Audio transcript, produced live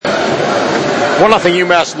1-0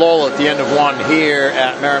 UMass Lowell at the end of one here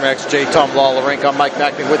at Merrimack's J. Tom Lawler Rink. I'm Mike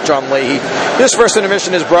Mackney with John Leahy. This first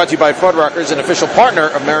intermission is brought to you by Fuddruckers, an official partner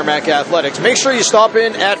of Merrimack Athletics. Make sure you stop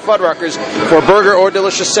in at Fuddruckers for a burger or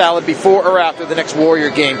delicious salad before or after the next Warrior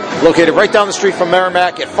game. Located right down the street from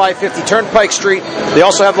Merrimack at 550 Turnpike Street. They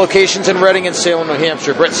also have locations in Reading and Salem, New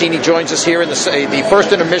Hampshire. Brett Sini joins us here in the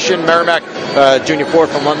first intermission. Merrimack Junior Ford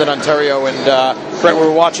from London, Ontario. And Brett, we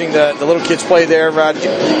were watching the little kids play there.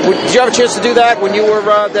 Did you have a chance to do that when you were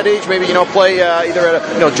that age? Maybe play either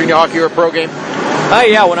at a junior hockey or a pro game.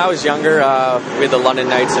 Yeah, when I was younger, we had the London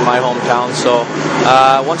Knights in my hometown, so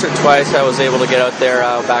once or twice I was able to get out there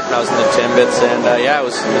back when I was in the Timbits, and it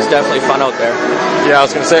was definitely fun out there. Yeah, I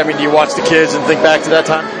was going to say, do you watch the kids and think back to that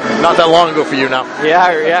time? Not that long ago for you now.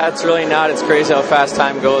 Yeah, it's really not. It's crazy how fast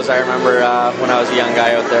time goes. I remember when I was a young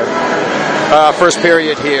guy out there. First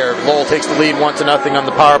period here, Lowell takes the lead 1-0 on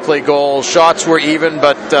the power play goal. Shots were even,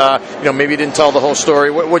 but maybe you didn't tell the whole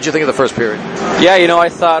story. What did you think of the first period? Yeah, I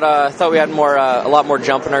thought we had a lot more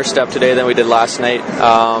jump in our step today than we did last night.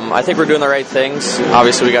 I think we're doing the right things.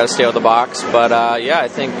 Obviously, we got to stay out of the box, but I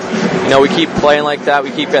think we keep playing like that.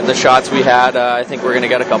 We keep getting the shots we had. I think we're going to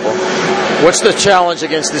get a couple. What's the challenge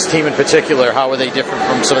against this team in particular? How are they different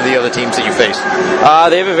from some of the other teams that you face?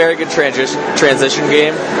 They have a very good transition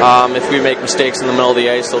game. If we make mistakes in the middle of the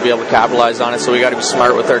ice, they'll be able to capitalize on it. So we got to be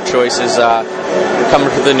smart with our choices coming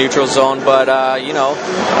to the neutral zone. But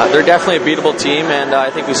they're definitely a beatable team, and I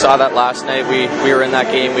think we saw that last night. We were in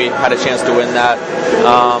that game. We had a chance to win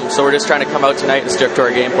that. So we're just trying to come out tonight and stick to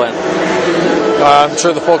our game plan. I'm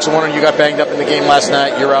sure the folks are wondering, you got banged up in the game last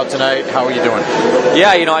night. You're out tonight. How are you doing? Yeah,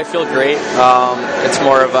 I feel great. It's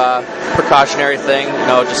more of a precautionary thing.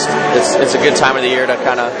 It's a good time of the year to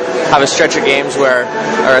kind of have a stretch of games or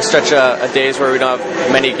a stretch of days where we don't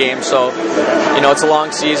have many games. So, it's a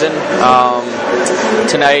long season.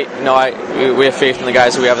 Tonight, we have faith in the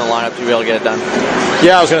guys that we have in the lineup to be able to get it done.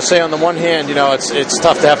 Yeah, I was going to say, on the one hand, it's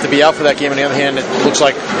tough to have to be out for that game. On the other hand, it looks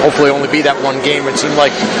like hopefully only be that one game. It seemed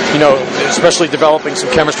like, especially developing some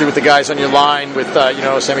chemistry with the guys on your line, with,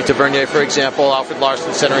 Sammy Tavernier, for example, Alfred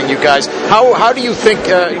Larson centering you guys. How do you think,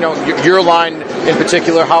 your line in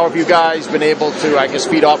particular, how have you guys been able to,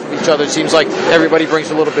 feed off of each other? It seems like everybody brings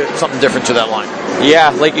a little bit something different to that line. Yeah,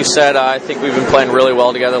 like you said, I think we've been playing really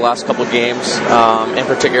well together the last couple of games. In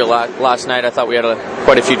particular, last night, I thought we had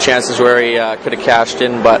quite a few chances where he could have cashed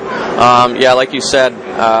in. But, like you said,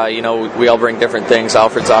 we all bring different things.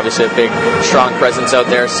 Alfred's obviously a big, strong presence out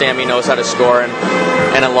there. Sammy knows how to score,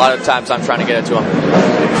 and a lot of times I'm trying to get it to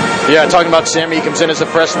him. Yeah, talking about Sammy, he comes in as a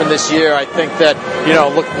freshman this year. I think that,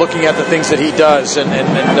 looking at the things that he does and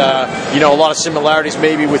a lot of similarities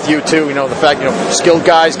maybe with you too. The fact, skilled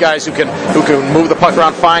guys who can move the puck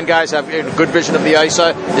around, fine guys, have good vision of the ice.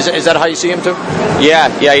 Is that how you see him too? Yeah,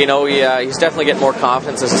 he's definitely getting more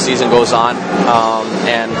confidence as the season goes on.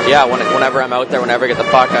 Whenever I'm out there, whenever I get the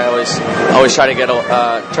puck, I always try to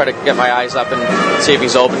get my eyes up and see if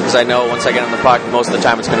he's open, because I know once I get on the puck, most of the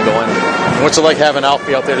time it's going to go in. What's it like having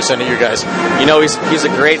Alfie out there to send to you guys? He's a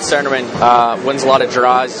great centerman. Wins a lot of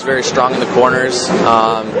draws. He's very strong in the corners.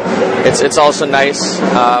 It's also nice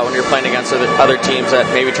when you're playing against other teams that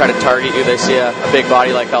maybe try to target you. They see a big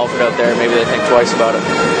body like Alfred out there. Maybe they think twice about it.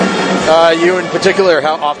 You in particular,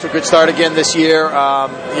 off to a good start again this year.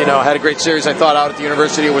 Had a great series, I thought, out at the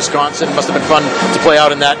University of Wisconsin. It must have been fun to play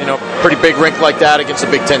out in that, pretty big rink like that against a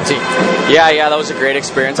Big Ten team. Yeah, that was a great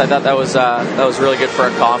experience. I thought that was really good for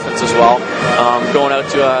our confidence as well. Going out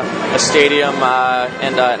to a stadium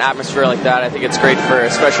and an atmosphere like that, I think it's great for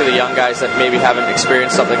especially the young guys that maybe haven't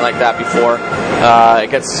experienced something like that before. It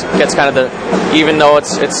gets kind of even though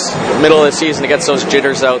it's middle of the season, it gets those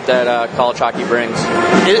jitters out that college hockey brings.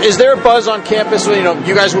 Is there a buzz on campus?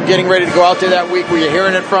 You guys were getting ready to go out there that week. Were you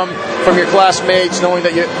hearing it from your classmates, knowing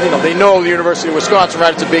that they know the University of Wisconsin,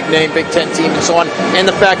 right? It's a big name, Big Ten team, and so on. And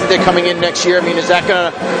the fact that they're coming in next year, is that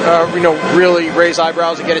going to really raise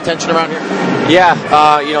eyebrows and get attention around here? Yeah,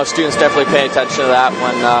 students definitely pay attention to that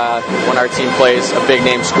when our team plays a big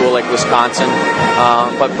name school like Wisconsin.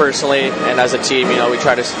 But personally and as a team, we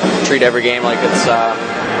try to treat every game like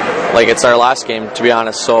it's our last game, to be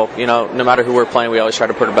honest. So, no matter who we're playing, we always try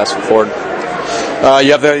to put our best foot forward.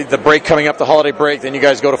 You have the break coming up, the holiday break, then you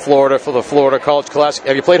guys go to Florida for the Florida College Classic.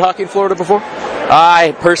 Have you played hockey in Florida before?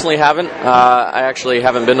 I personally haven't. I actually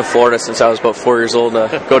haven't been to Florida since I was about 4 years old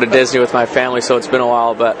to go to Disney with my family, so it's been a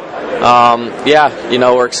while. But,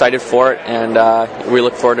 we're excited for it, and we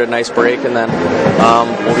look forward to a nice break, and then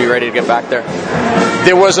we'll be ready to get back there.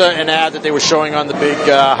 There was an ad that they were showing on the big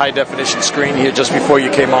high-definition screen here just before you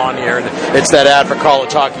came on here, and it's that ad for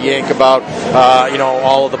College Hockey Inc. about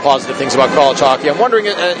all of the positive things about college hockey. I'm wondering,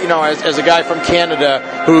 as a guy from Canada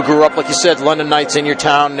who grew up, like you said, London Knights in your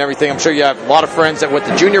town and everything, I'm sure you have a lot of friends that went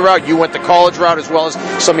the junior route. You went the college route as well as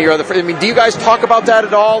some of your other friends. I mean, do you guys talk about that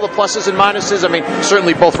at all, the pluses and minuses? I mean,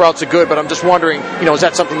 certainly both routes are good, but I'm just wondering, is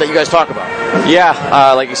that something that you guys talk about?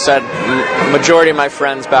 Yeah, like you said, majority of my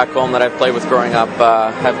friends back home that I've played with growing up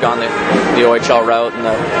have gone the OHL route and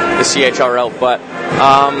the CHL route, but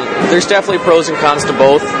there's definitely pros and cons to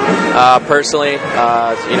both. Personally,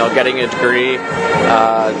 getting a degree,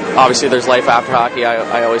 obviously there's life after hockey.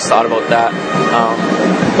 I always thought about that.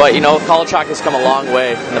 But college hockey has come a long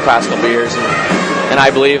way in the past couple of years, and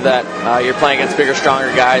I believe that you're playing against bigger, stronger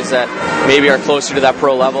guys that maybe are closer to that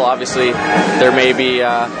pro level. Obviously, there may be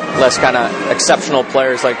less kind of exceptional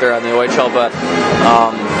players like there are in the OHL, but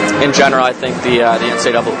in general, I think the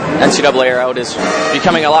NCAA route is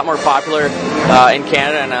becoming a lot more popular in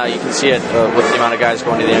Canada, and you can see it with the amount of guys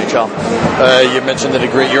going to the NHL. You mentioned the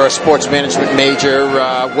degree. You're a sports management major.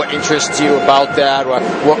 What interests you about that?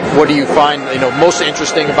 What do you find most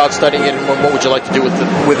interesting about studying it, and what would you like to do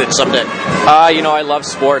with it someday? I love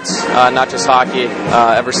sports, not just hockey.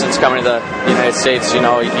 Ever since coming to the United States, you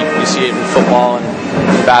see it in football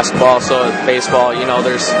and basketball, so baseball.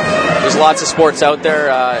 There's lots of sports out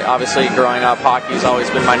there. Obviously, growing up, hockey's always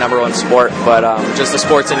been my number one sport, but just the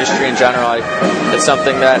sports industry in general, it's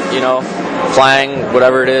something that playing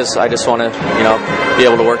whatever it is, I just want to be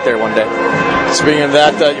able to work there one day. Speaking of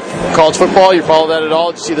that, college football, you follow that at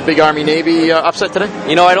all? Did you see the big Army-Navy upset today?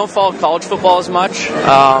 I don't follow college football as much,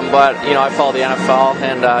 but I follow the NFL,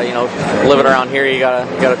 and living around here, you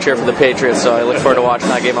gotta cheer for the Patriots. So I look forward to watching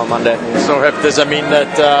that game on Monday. So does that mean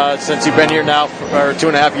that since you've been here now for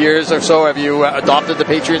 2.5 years or so, have you adopted the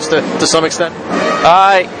Patriots to some extent?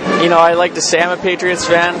 I like to say I'm a Patriots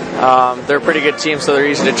fan. They're a pretty good team, so they're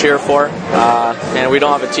easy to cheer for. And we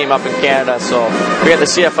don't have a team up in Canada, so we have the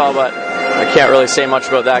CFL, but I can't really say much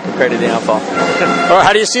about that compared to the NFL. All right,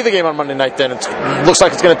 how do you see the game on Monday night then? It looks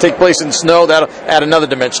like it's going to take place in snow. That'll add another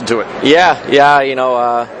dimension to it. Yeah.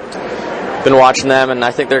 Been watching them, and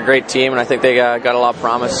I think they're a great team, and I think they got a lot of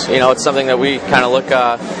promise. It's something that we kind of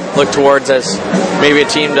look towards as maybe a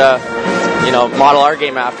team to model our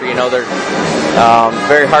game after. They're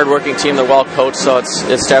very hard-working team. They're well coached, so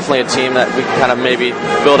it's definitely a team that we can kind of maybe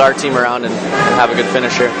build our team around and have a good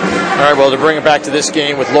finish here. All right, well, to bring it back to this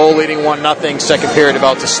game, with Lowell leading 1-0, second period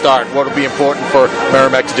about to start, what will be important for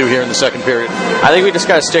Merrimack to do here in the second period? I think we just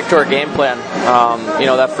got to stick to our game plan.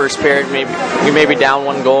 That first period, we may be down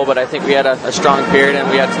 1 goal, but I think we had a strong period, and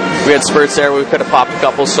we had spurts there where we could have popped a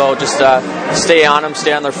couple. So just stay on them,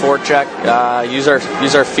 stay on their forecheck, use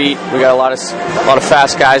our feet. We got a lot of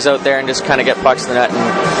fast guys out there, and just kind of get pucks in the net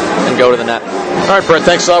and go to the net. All right, Brett,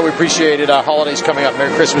 thanks a lot. We appreciate it. Holidays coming up.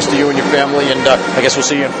 Merry Christmas to you and your family, and I guess we'll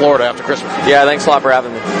see you in Florida after Christmas. Yeah, thanks a lot for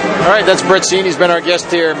having me. All right, that's Brett Seney. He's been our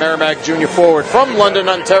guest here, Merrimack junior forward from London,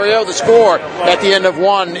 Ontario. The score at the end of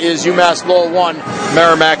 1 is UMass Lowell 1,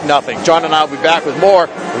 Merrimack 0. John and I will be back with more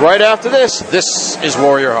right after this. This is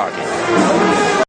Warrior Hockey.